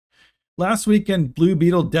Last weekend, Blue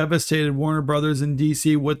Beetle devastated Warner Brothers and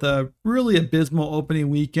DC with a really abysmal opening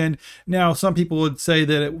weekend. Now, some people would say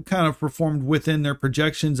that it kind of performed within their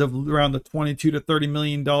projections of around the 22 to $30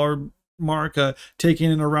 million mark,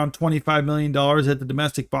 taking in around $25 million at the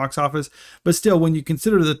domestic box office. But still, when you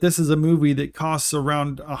consider that this is a movie that costs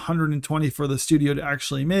around 120 for the studio to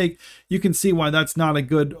actually make, you can see why that's not a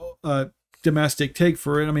good domestic take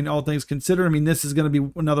for it. I mean, all things considered, I mean, this is going to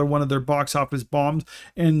be another one of their box office bombs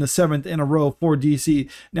and the seventh in a row for DC.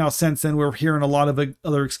 Now, since then, we're hearing a lot of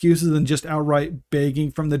other excuses and just outright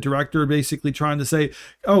begging from the director, basically trying to say,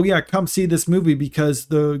 oh yeah, come see this movie because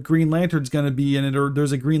the Green Lantern's going to be in it, or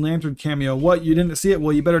there's a Green Lantern cameo. What, you didn't see it?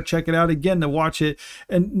 Well, you better check it out again to watch it.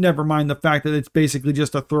 And never mind the fact that it's basically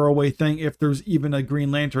just a throwaway thing if there's even a Green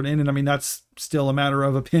Lantern in it. I mean, that's still a matter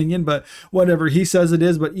of opinion, but whatever he says it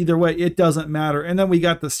is. But either way, it doesn't matter. And then we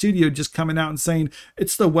got the studio just coming out and saying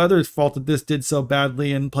it's the weather's fault that this did so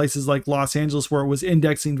badly in places like Los Angeles where it was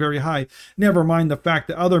indexing very high. Never mind the fact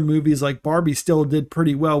that other movies like Barbie still did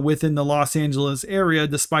pretty well within the Los Angeles area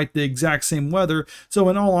despite the exact same weather. So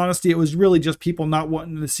in all honesty, it was really just people not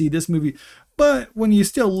wanting to see this movie. But when you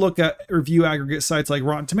still look at review aggregate sites like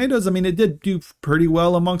Rotten Tomatoes, I mean, it did do pretty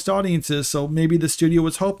well amongst audiences. So maybe the studio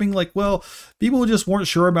was hoping like, well, people just weren't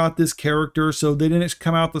sure about this character, so they didn't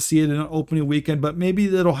come out to see it in an opening weekend, but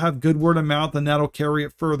maybe it'll have good word of mouth and that'll carry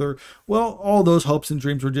it further. Well, all those hopes and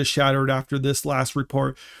dreams were just shattered after this last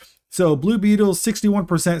report. So Blue Beetle's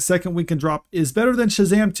 61% second weekend drop is better than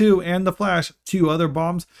Shazam 2 and The Flash, two other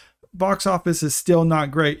bombs. Box office is still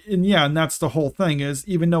not great. And yeah, and that's the whole thing, is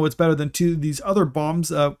even though it's better than two of these other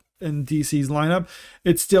bombs in DC's lineup,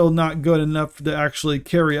 it's still not good enough to actually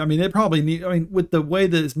carry. I mean, with the way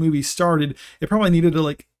that this movie started, it probably needed to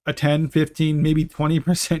like a 10, 15, maybe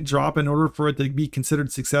 20% drop in order for it to be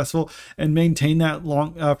considered successful and maintain that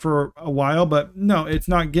long for a while. But no, it's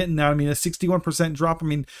not getting that. I mean, a 61% drop. I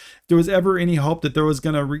mean, if there was ever any hope that there was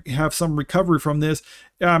going to have some recovery from this,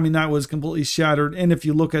 I mean, that was completely shattered. And if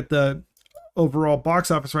you look at the overall box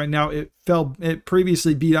office right now, it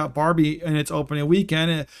previously beat out Barbie in its opening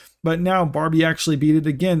weekend, but now Barbie actually beat it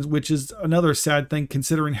again, which is another sad thing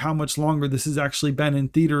considering how much longer this has actually been in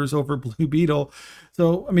theaters over Blue Beetle.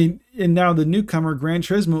 So I mean, and now the newcomer Gran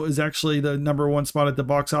Turismo is actually the #1 spot at the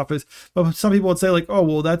box office. But some people would say like, oh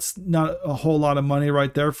well, that's not a whole lot of money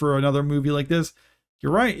right there for another movie like this.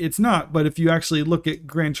 You're right, it's not. But if you actually look at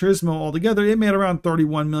Gran Turismo altogether, it made around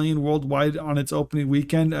 31 million worldwide on its opening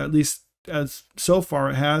weekend, at least as so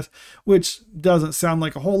far it has, which doesn't sound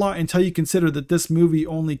like a whole lot until you consider that this movie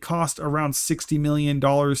only cost around $60 million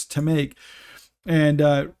to make.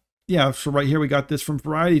 And yeah, so right here we got this from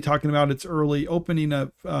Variety talking about its early opening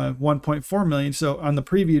of 1.4 million, so on the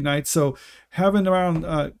preview night. So having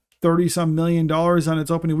around 30 some million dollars on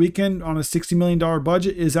its opening weekend on a $60 million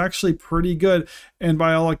budget is actually pretty good. And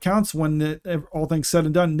by all accounts, when all things said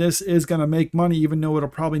and done, this is going to make money, even though it'll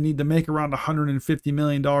probably need to make around $150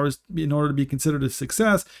 million in order to be considered a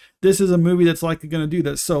success. This is a movie that's likely going to do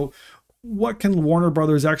this. So what can Warner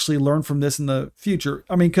Brothers actually learn from this in the future?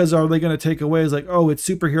 I mean, because are they going to take away as like, oh, it's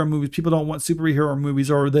superhero movies, people don't want superhero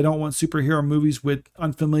movies, or they don't want superhero movies with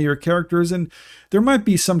unfamiliar characters? And there might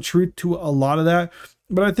be some truth to a lot of that.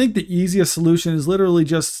 But I think the easiest solution is literally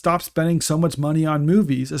just stop spending so much money on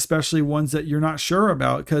movies, especially ones that you're not sure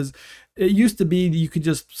about. Because it used to be you could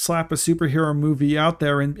just slap a superhero movie out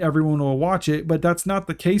there and everyone will watch it, but that's not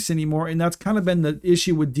the case anymore. And that's kind of been the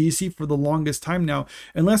issue with DC for the longest time now.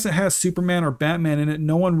 Unless it has Superman or Batman in it,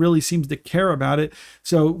 no one really seems to care about it.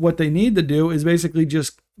 So what they need to do is basically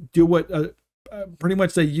just do what pretty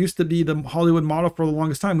much they used to be the Hollywood model for the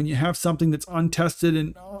longest time. When you have something that's untested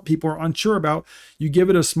and people are unsure about, you give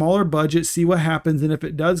it a smaller budget, see what happens, and if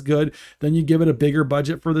it does good, then you give it a bigger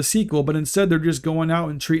budget for the sequel. But instead they're just going out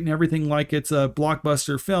and treating everything like it's a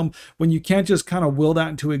blockbuster film, when you can't just kind of will that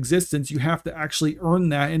into existence. You have to actually earn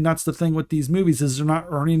that. And that's the thing with these movies, is they're not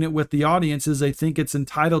earning it with the audiences. They think it's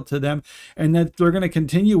entitled to them, and that they're going to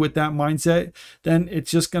continue with that mindset. Then it's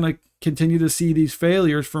just going to continue to see these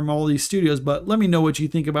failures from all these studios. But let me know what you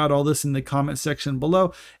think about all this in the comment section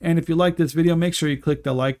below. And if you like this video, make sure you click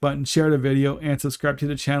the like button, share the video, and subscribe to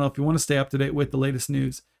the channel if you want to stay up to date with the latest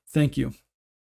news. Thank you.